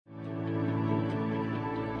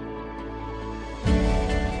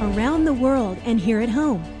around the world and here at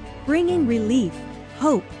home, bringing relief,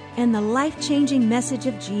 hope, and the life-changing message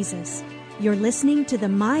of Jesus. You're listening to the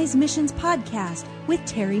Mize Missions Podcast with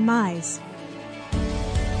Terry Mize.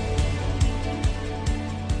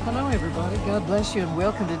 Hello, everybody. God bless you, and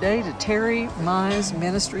welcome today to Terry Mize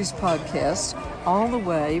Ministries Podcast, all the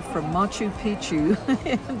way from Machu Picchu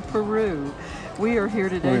in Peru. We are here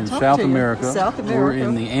today. We're in South America. We're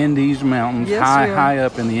in the Andes Mountains, high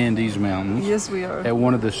up in the Andes Mountains. Yes, we are. At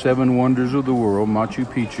one of the seven wonders of the world, Machu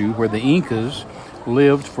Picchu, where the Incas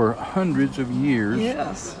lived for hundreds of years.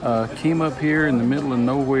 Yes. Came up here in the middle of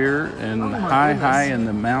nowhere and high in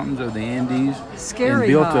the mountains of the Andes.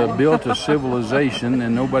 Scary and built a civilization,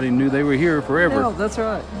 and nobody knew they were here forever. No, that's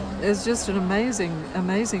right. It's just an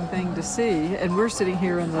amazing thing to see. And we're sitting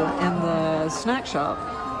here in the snack shop,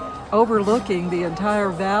 overlooking the entire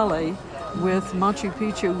valley with Machu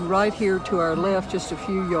Picchu right here to our left, just a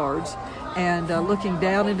few yards, and looking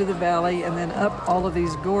down into the valley and then up all of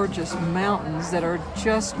these gorgeous mountains that are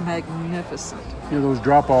just magnificent. You know, those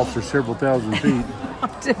drop-offs are several thousand feet.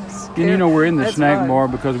 And you know, we're in the snack bar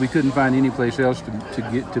because we couldn't find any place else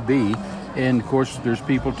to be. And of course, there's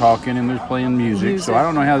people talking and there's playing music. So I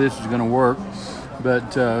don't know how this is going to work,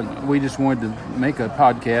 but we just wanted to make a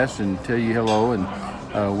podcast and tell you hello. And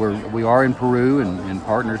we are in Peru, and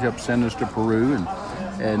partners helped send us to Peru,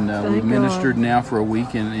 and we ministered now for a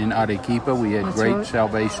week in Arequipa. We had great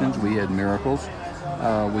salvations. We had miracles.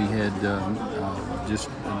 We had just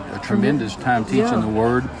a tremendous time teaching the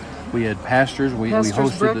Word. We had pastors. We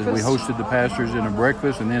hosted the pastors in a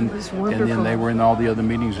breakfast, and then they were in all the other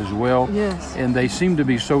meetings as well. Yes. And they seemed to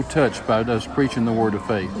be so touched by us preaching the Word of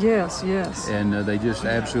faith. Yes, yes. And they just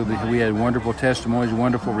absolutely. We had wonderful testimonies,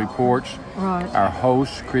 wonderful reports. Right. Our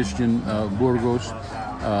host, Christian Burgos,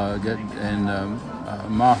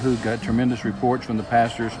 Mahu got tremendous reports from the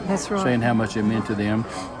pastors saying how much it meant to them.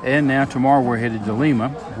 And now tomorrow we're headed to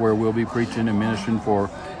Lima, where we'll be preaching and ministering for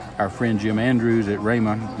our friend Jim Andrews at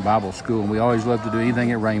Rhema Bible School. And we always love to do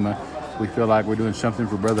anything at Rhema. We feel like we're doing something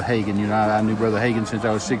for Brother Hagin. You know, I knew Brother Hagin since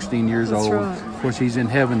I was 16 years old. Right. Of course, he's in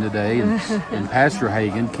heaven today. And Pastor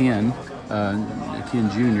Hagin, Ken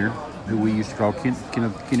Jr., who we used to call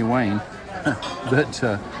Kenny Wayne, but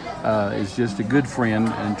is just a good friend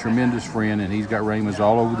and tremendous friend, and he's got Rhemas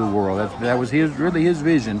all over the world. That was his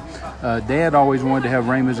vision. Dad always wanted to have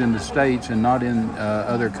Rhemas in the States and not in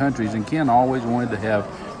other countries, and Ken always wanted to have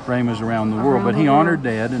Rhemas around the world. But he honored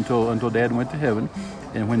Dad until Dad went to heaven,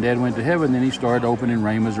 and when Dad went to heaven, then he started opening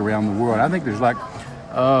Rhemas around the world. I think there's like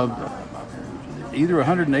either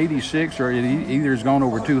 186 or either it's gone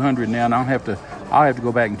over 200 now, and I'll have to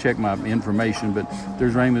go back and check my information, but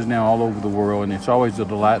there's Rhemas now all over the world, and it's always a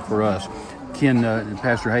delight for us. Ken,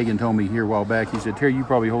 Pastor Hagin told me here a while back, he said, Terry, you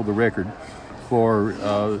probably hold the record for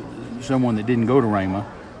someone that didn't go to Rhema,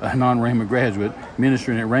 a non-Rhema graduate,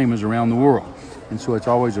 ministering at Rhemas around the world. And so it's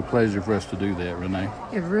always a pleasure for us to do that, Renee.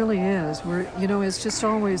 It really is. It's just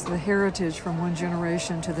always the heritage from one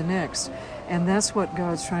generation to the next. And that's what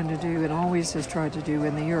God's trying to do and always has tried to do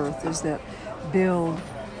in the earth, is that build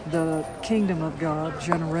the kingdom of God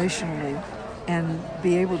generationally and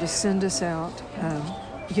be able to send us out,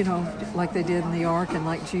 like they did in the ark and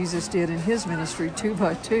like Jesus did in his ministry, 2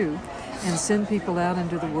 by 2, and send people out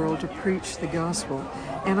into the world to preach the gospel.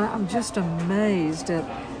 And I'm just amazed at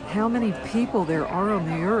how many people there are on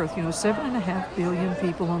the earth. 7.5 billion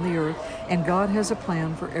people on the earth, and God has a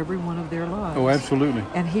plan for every one of their lives. Oh, absolutely.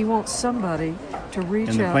 And he wants somebody to reach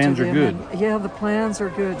out to them. And the plans are good. And, the plans are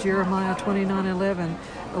good. Jeremiah 29:11,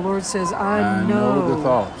 the Lord says, I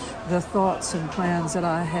know the thoughts and plans that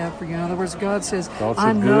I have for you. In other words, God says, thoughts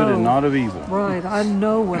of good and not of evil. Right. I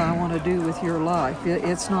know what I want to do with your life.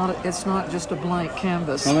 It's not just a blank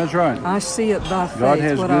canvas. No, that's right. I see it by faith, God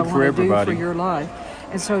has what good I want for to everybody. do for your life.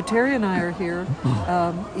 And so Terry and I are here,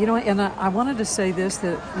 and I wanted to say this,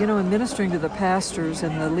 that, in ministering to the pastors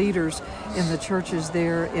and the leaders in the churches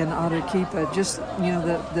there in Arequipa, just,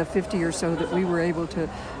 the 50 or so that we were able to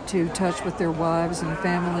touch with their wives and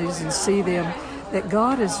families and see them, that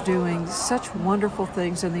God is doing such wonderful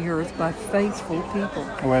things in the earth by faithful people.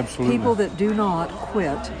 Oh, absolutely. People that do not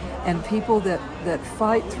quit, and people that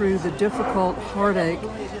fight through the difficult heartache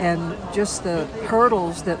and just the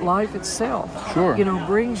hurdles that life itself,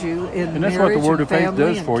 brings you in marriage and family. And that's what the Word of faith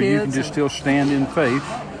does for you. You can just and, still stand in faith,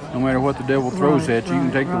 no matter what the devil throws at you. You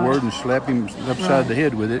can take the Word and slap him upside the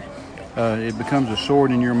head with it. It becomes a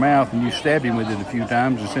sword in your mouth, and you stab him with it a few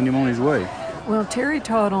times and send him on his way. Well, Terry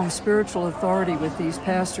taught on spiritual authority with these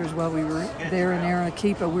pastors while we were there in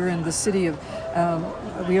Arequipa. We're in the city of,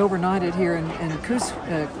 we overnighted here in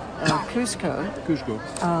Cusco.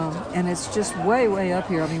 Cusco. And it's just way, way up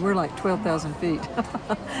here. I mean, we're like 12,000 feet.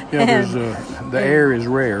 Yeah, the air is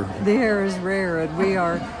rare. The air is rare, and we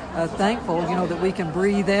are thankful, that we can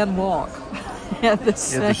breathe and walk at the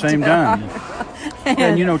same time.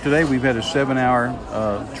 And today we've had a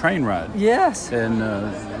 7-hour train ride. Yes. And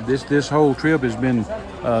this whole trip has been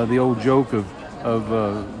the old joke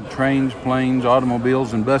of trains, planes,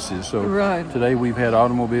 automobiles, and buses. So today we've had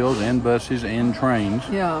automobiles and buses and trains.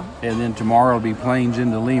 Yeah. And then tomorrow will be planes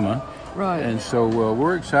into Lima. Right. And so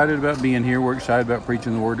we're excited about being here. We're excited about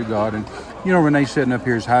preaching the Word of God. And, Renee, sitting up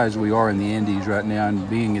here as high as we are in the Andes right now and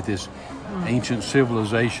being at this ancient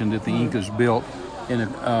civilization that the Incas built, and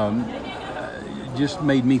just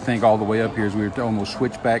made me think all the way up here as we were almost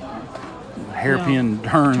switchback hairpin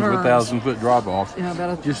turns with 1,000-foot drop-offs.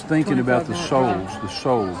 Just thinking about the souls.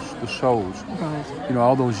 Right.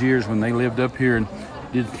 All those years when they lived up here and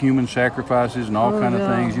did human sacrifices and all kind of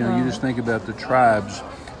things. You just think about the tribes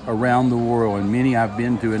around the world, and many I've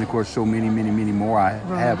been to, and of course so many more I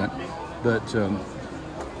haven't. But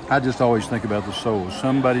I just always think about the souls.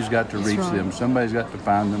 Somebody's got to reach them. Somebody's got to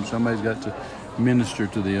find them. Somebody's got to minister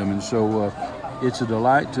to them. And so it's a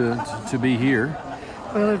delight to be here.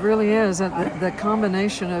 Well, it really is. The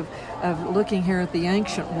combination of looking here at the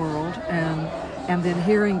ancient world and then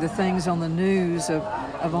hearing the things on the news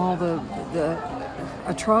of all the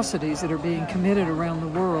atrocities that are being committed around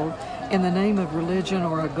the world in the name of religion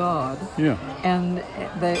or a god. Yeah. And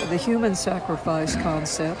the human sacrifice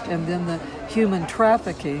concept, and then the human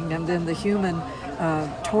trafficking, and then the human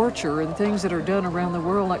torture and things that are done around the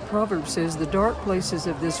world. Like Proverbs says, the dark places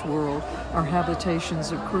of this world are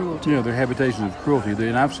habitations of cruelty. Yeah, they're habitations of cruelty.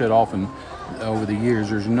 And I've said often over the years,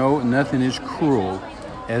 there's nothing as cruel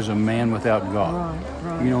as a man without God.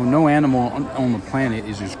 Right. No animal on the planet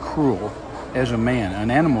is as cruel as a man.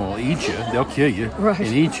 An animal will eat you, they'll kill you and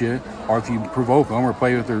eat you, or if you provoke them or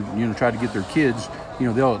play with their, try to get their kids,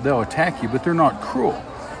 they'll attack you, but they're not cruel.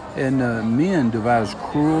 And men devise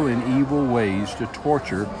cruel and evil ways to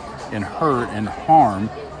torture and hurt and harm,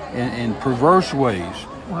 and perverse ways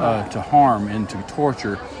to harm and to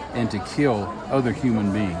torture and to kill other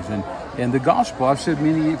human beings. And the gospel, I've said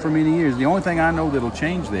for many years, the only thing I know that'll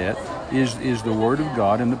change that is the Word of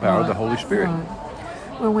God and the power of the Holy Spirit. Right.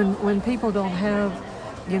 Well, when people don't have,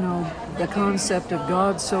 the concept of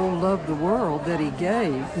God so loved the world that He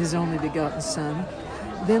gave His only begotten Son,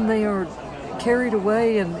 then they are carried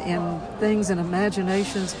away in things and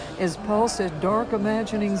imaginations, as Paul said, dark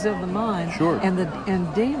imaginings of the mind. Sure.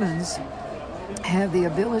 And demons have the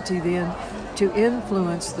ability then to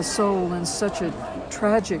influence the soul in such a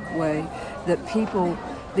tragic way that people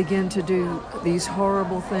begin to do these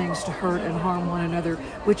horrible things to hurt and harm one another,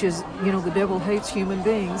 which is, the devil hates human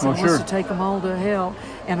beings and wants to take them all to hell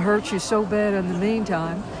and hurt you so bad in the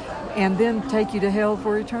meantime, and then take you to hell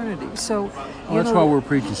for eternity. So, that's why we're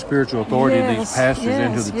preaching spiritual authority of these pastors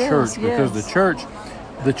into the church, because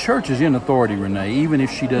the church is in authority, Renee, even if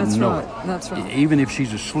she doesn't know it. That's right. Even if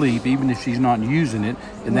she's asleep, even if she's not using it,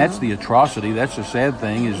 and that's the atrocity. That's the sad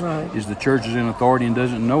thing is the church is in authority and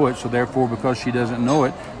doesn't know it. So therefore, because she doesn't know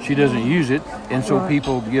it, she doesn't use it, and so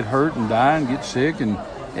people get hurt and die and get sick and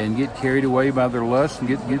get carried away by their lust and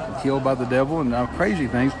get killed by the devil and crazy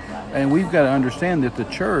things. And we've got to understand that the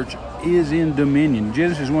church is in dominion.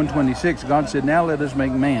 Genesis 1:26, God said, now let us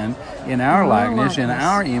make man in our likeness, in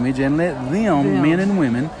our image, and let them, men and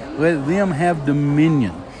women, let them have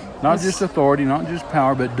dominion. Not just authority, not just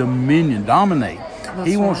power, but dominion, dominate.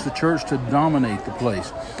 He wants the church to dominate the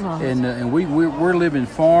place. And we're living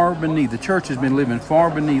far beneath, the church has been living far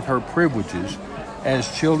beneath her privileges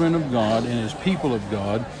as children of God and as people of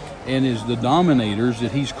God, and as the dominators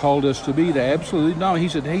that He's called us to be, to absolutely dominate.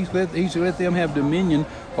 He said, let them have dominion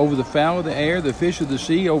over the fowl of the air, the fish of the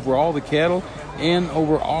sea, over all the cattle, and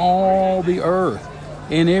over all the earth,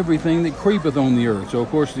 and everything that creepeth on the earth. So, of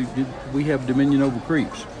course, we have dominion over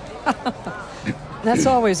creeps. That's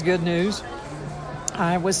always good news.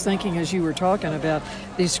 I was thinking as you were talking about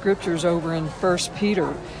these scriptures over in 1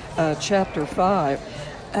 Peter chapter 5,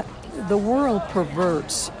 the world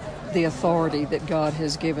perverts the authority that God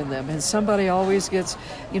has given them. And somebody always gets,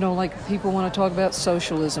 like people want to talk about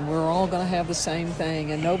socialism. We're all going to have the same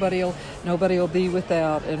thing, and nobody will be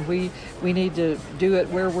without. And we need to do it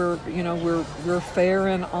where we're fair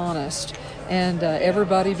and honest. and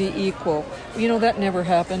everybody be equal. You know, that never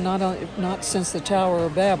happened, not since the Tower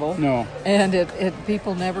of Babel. No. And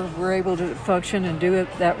people never were able to function and do it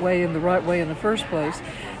that way, in the right way in the first place.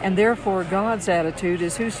 And therefore, God's attitude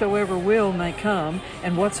is whosoever will may come,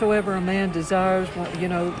 and whatsoever a man desires, you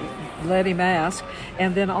know, let him ask.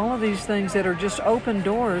 And then all of these things that are just open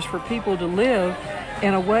doors for people to live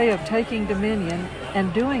in a way of taking dominion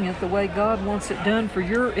and doing it the way God wants it done for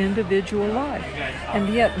your individual life.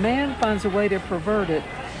 And yet man finds a way to pervert it,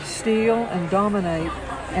 steal and dominate,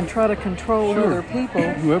 and try to control other people.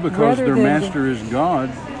 Well, because their master is God,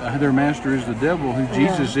 their master is the devil, who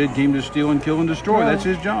Jesus said came to steal and kill and destroy. Right. That's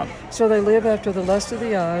his job. So they live after the lust of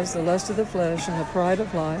the eyes, the lust of the flesh, and the pride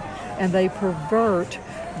of life, and they pervert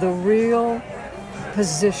the real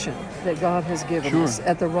position that God has given us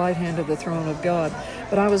at the right hand of the throne of God.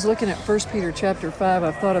 But I was looking at 1 Peter chapter 5.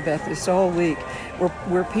 I've thought about this all week,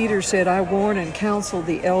 where Peter said, I warn and counsel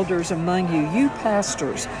the elders among you, you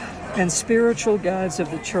pastors and spiritual guides of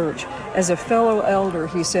the church, as a fellow elder,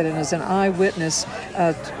 he said, and as an eyewitness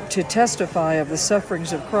to testify of the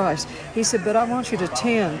sufferings of Christ. He said, but I want you to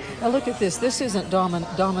tend. Now look at this. This isn't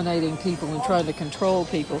dominating people and trying to control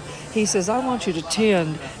people. He says, I want you to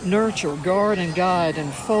tend, nurture, guard, and guide, and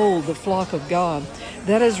fold the flock of God.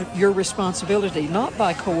 That is your responsibility, not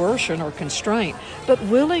by coercion or constraint, but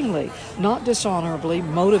willingly, not dishonorably,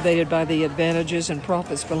 motivated by the advantages and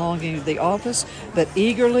profits belonging to the office, but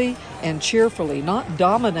eagerly and cheerfully, not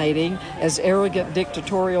dominating as arrogant,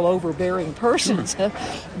 dictatorial, overbearing persons,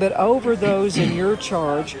 but over those in your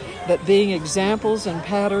charge, but being examples and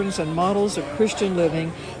patterns and models of Christian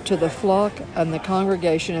living to the flock and the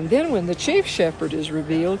congregation. And then when the chief shepherd is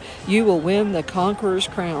revealed, you will win the conqueror's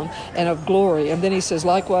crown and of glory. And then he says,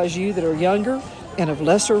 likewise, you that are younger and of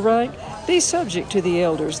lesser rank, be subject to the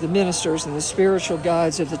elders, the ministers, and the spiritual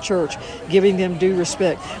guides of the church, giving them due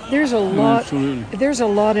respect. There's a lot. Absolutely. There's a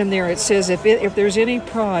lot in there. It says if there's any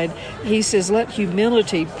pride, he says, let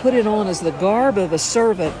humility put it on as the garb of a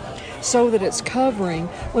servant, so that it's covering.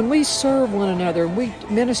 When we serve one another and we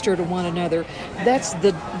minister to one another,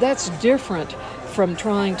 that's different from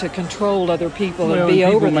trying to control other people and be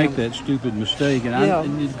over them. People make that stupid mistake,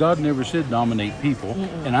 and God never said dominate people,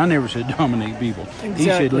 and I never said dominate people. Exactly. He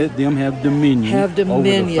said let them have dominion over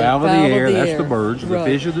the fowl of the air, that's the birds, the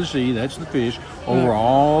fish of the sea, that's the fish, over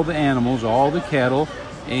all the animals, all the cattle,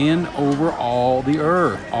 and over all the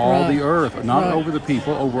earth, the earth, not over the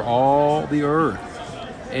people, over all the earth.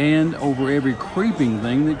 And over every creeping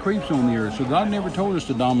thing that creeps on the earth. So God never told us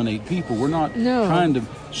to dominate people. We're not trying to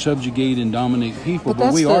subjugate and dominate people,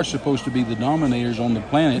 but we are supposed to be the dominators on the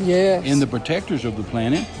planet and the protectors of the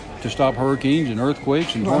planet to stop hurricanes and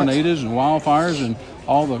earthquakes and tornadoes and wildfires and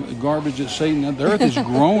all the garbage that Satan... The earth is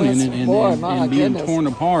groaning and being torn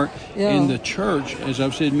apart. And the church, as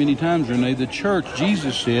I've said many times, Renee, the church,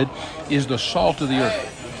 Jesus said, is the salt of the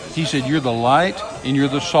earth. He said, you're the light and you're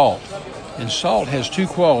the salt. And salt has two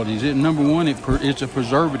qualities. Number one, it's a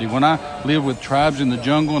preservative. When I lived with tribes in the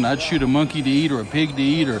jungle and I'd shoot a monkey to eat or a pig to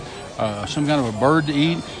eat or some kind of a bird to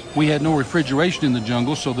eat, we had no refrigeration in the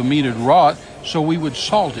jungle, so the meat would rot. So we would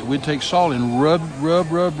salt it. We'd take salt and rub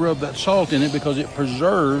that salt in it because it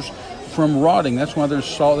preserves from rotting. That's why there's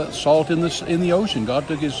salt in the ocean. God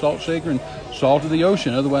took his salt shaker and salted the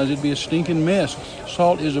ocean. Otherwise, it'd be a stinking mess.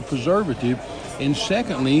 Salt is a preservative. And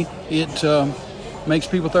secondly, it makes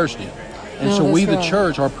people thirsty. And so we, the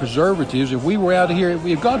church, are preservatives. If we were out here,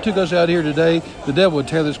 if God took us out here today, the devil would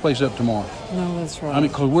tear this place up tomorrow. No, that's right. I mean,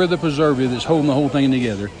 because we're the preservative that's holding the whole thing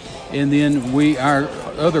together. And then our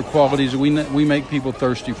other qualities, we make people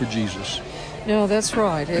thirsty for Jesus. No, that's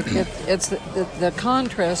right. It's the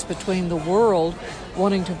contrast between the world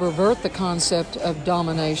wanting to pervert the concept of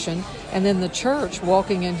domination and then the church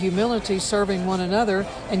walking in humility, serving one another,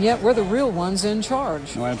 and yet we're the real ones in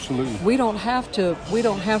charge. No, absolutely. We don't have to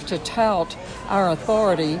tout our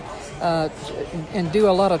authority and do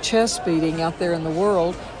a lot of chest beating out there in the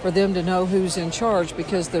world for them to know who's in charge,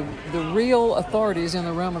 because the real authority is in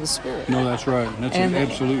the realm of the Spirit. No, that's right. That's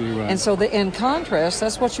absolutely right. And so in contrast,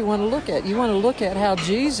 that's what you want to look at. You want to look at how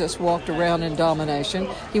Jesus walked around in domination.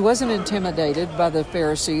 He wasn't intimidated by the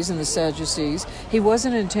Pharisees and the Sadducees. He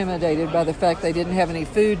wasn't intimidated by the fact they didn't have any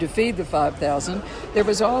food to feed the 5,000. There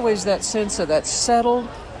was always that sense of that settled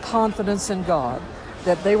confidence in God,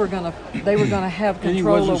 that they were going to have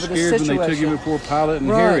control over the situation. And he wasn't scared when they took him before Pilate and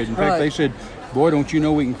Herod. In fact, they said, boy, don't you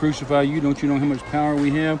know we can crucify you? Don't you know how much power we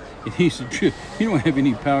have? And he said, you don't have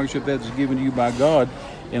any power except that's given to you by God.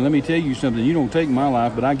 And let me tell you something, you don't take my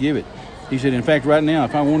life, but I give it. He said, in fact, right now,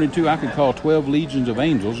 if I wanted to, I could call 12 legions of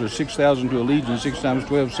angels, or 6,000 to a legion, 6 times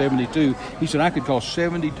 12, 72. He said, I could call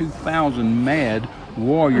 72,000 mad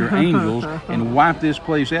warrior angels and wipe this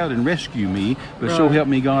place out and rescue me. But so help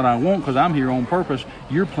me God, I won't, because I'm here on purpose.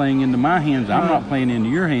 You're playing into my hands. I'm not playing into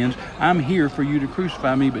your hands. I'm here for you to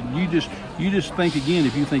crucify me. But you just think again,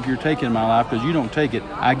 if you think you're taking my life, because you don't take it,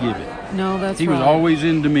 I give it. No, that's He was always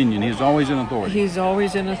in dominion. He was always in authority. He's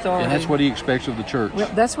always in authority. And that's what he expects of the church.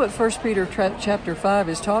 Well, that's what 1 Peter chapter 5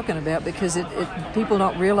 is talking about, because people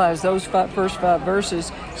don't realize those first 5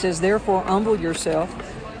 verses says, therefore humble yourself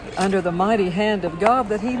under the mighty hand of God,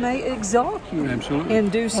 that he may exalt you in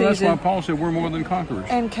due season. That's why Paul said we're more than conquerors.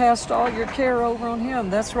 And cast all your care over on him.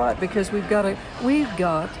 That's right, because we've got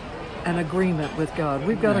an agreement with God.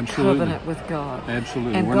 We've got a covenant with God.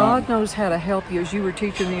 Absolutely. And God knows how to help you, as you were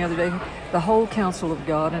teaching the other day, the whole counsel of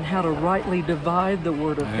God, and how to rightly divide the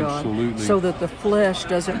word of God, so that the flesh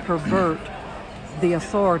doesn't pervert the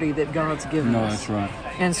authority that God's given us. No, that's right.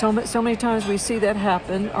 And so many times we see that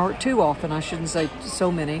happen, or too often, I shouldn't say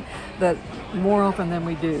so many, but more often than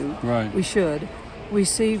we do. Right. We should. We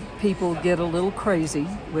see people get a little crazy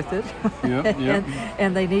with it. Yep.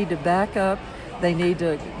 And they need to back up. They need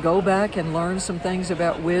to go back and learn some things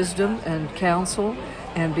about wisdom and counsel,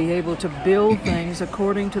 and be able to build things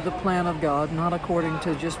according to the plan of God, not according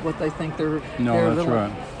to just what they think their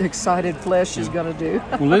little excited flesh is going to do.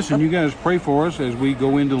 Well, listen, you guys pray for us as we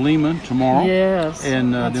go into Lima tomorrow. Yes,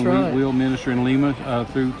 and then we'll minister in Lima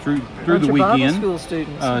through the weekend. Bible school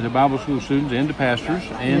students. To Bible school students and to pastors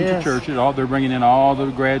and to churches. They're bringing in all the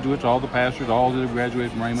graduates, all the pastors, all that have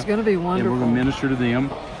graduated from Rhema. It's going to be wonderful. And we're going to minister to them.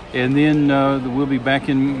 And then we'll be back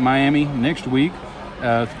in Miami next week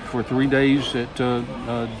for 3 days at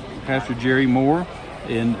Pastor Jerry Moore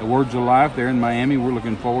in Words of Life there in Miami. We're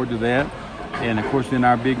looking forward to that. And of course, then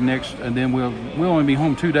our big next, and then we'll only be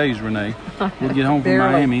home 2 days, Renee. We'll get home from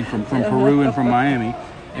Miami, from Peru and from Miami,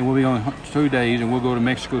 and we'll be on 2 days, and we'll go to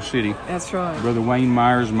Mexico City. That's right. Brother Wayne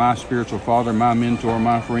Myers, my spiritual father, my mentor,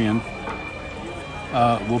 my friend,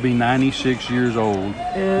 will be 96 years old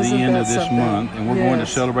at the end of this month, and we're going to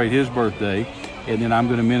celebrate his birthday, and then I'm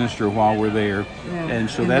going to minister while we're there, and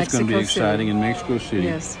so that's going to be exciting in Mexico City.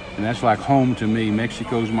 Yes. And that's like home to me.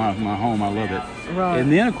 Mexico's my home. I love it. Right.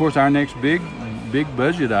 And then, of course, our next big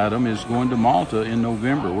budget item is going to Malta in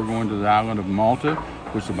November. We're going to the island of Malta,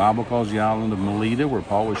 which the Bible calls the island of Melita, where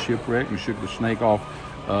Paul was shipwrecked and shook the snake off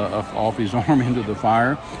his arm into the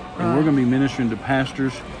fire. And we're going to be ministering to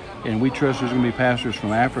pastors, and we trust there's going to be pastors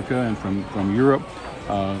from Africa and from Europe,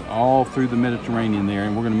 all through the Mediterranean there.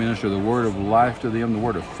 And we're going to minister the word of life to them, the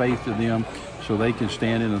word of faith to them, so they can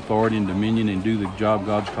stand in authority and dominion and do the job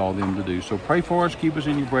God's called them to do. So pray for us, keep us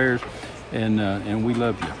in your prayers, and we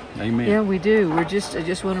love you. Amen. Yeah, we do. I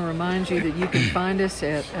just want to remind you that you can find us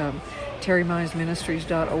at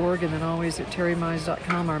terrymizeministries.org, and then always at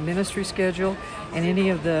terrymize.com, our ministry schedule, and any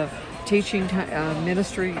of the teaching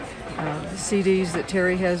ministry CDs that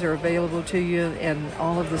Terry has are available to you, and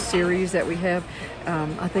all of the series that we have.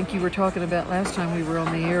 I think you were talking about last time we were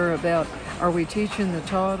on the air about, are we teaching the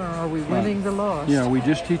taught or are we winning the lost? Yeah, are we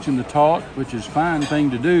just teaching the taught, which is a fine thing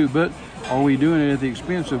to do, but are we doing it at the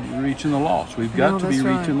expense of reaching the lost? We've got to be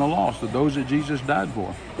reaching the lost, of those that Jesus died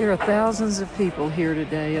for. There are thousands of people here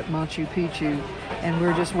today at Machu Picchu, and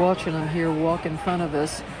we're just watching them here walk in front of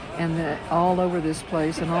us, and all over this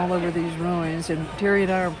place and all over these ruins. And Terry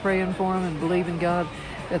and I are praying for them and believing God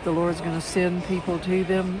that the Lord's going to send people to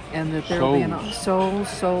them, and that there will be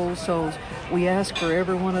souls. We ask for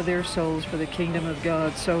every one of their souls for the kingdom of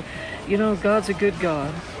God. So, God's a good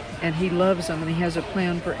God, and He loves them, and He has a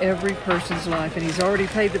plan for every person's life, and He's already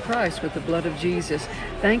paid the price with the blood of Jesus.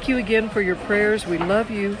 Thank you again for your prayers. We love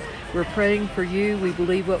you. We're praying for you. We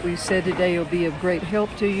believe what we've said today will be of great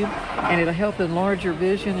help to you, and it'll help enlarge your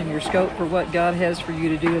vision and your scope for what God has for you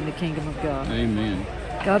to do in the kingdom of God. Amen.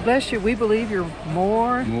 God bless you. We believe you're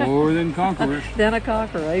more than conquerors. Than a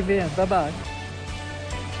conqueror. Amen. Bye-bye.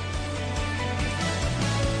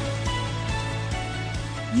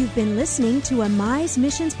 You've been listening to a Mize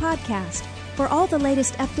Missions podcast. For all the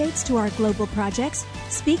latest updates to our global projects,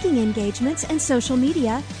 speaking engagements, and social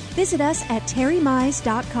media, visit us at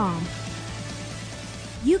terrymize.com.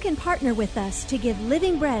 You can partner with us to give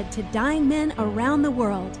living bread to dying men around the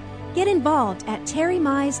world. Get involved at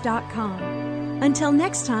terrymize.com. Until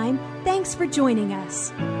next time, thanks for joining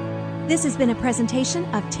us. This has been a presentation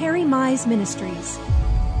of Terry Mize Ministries.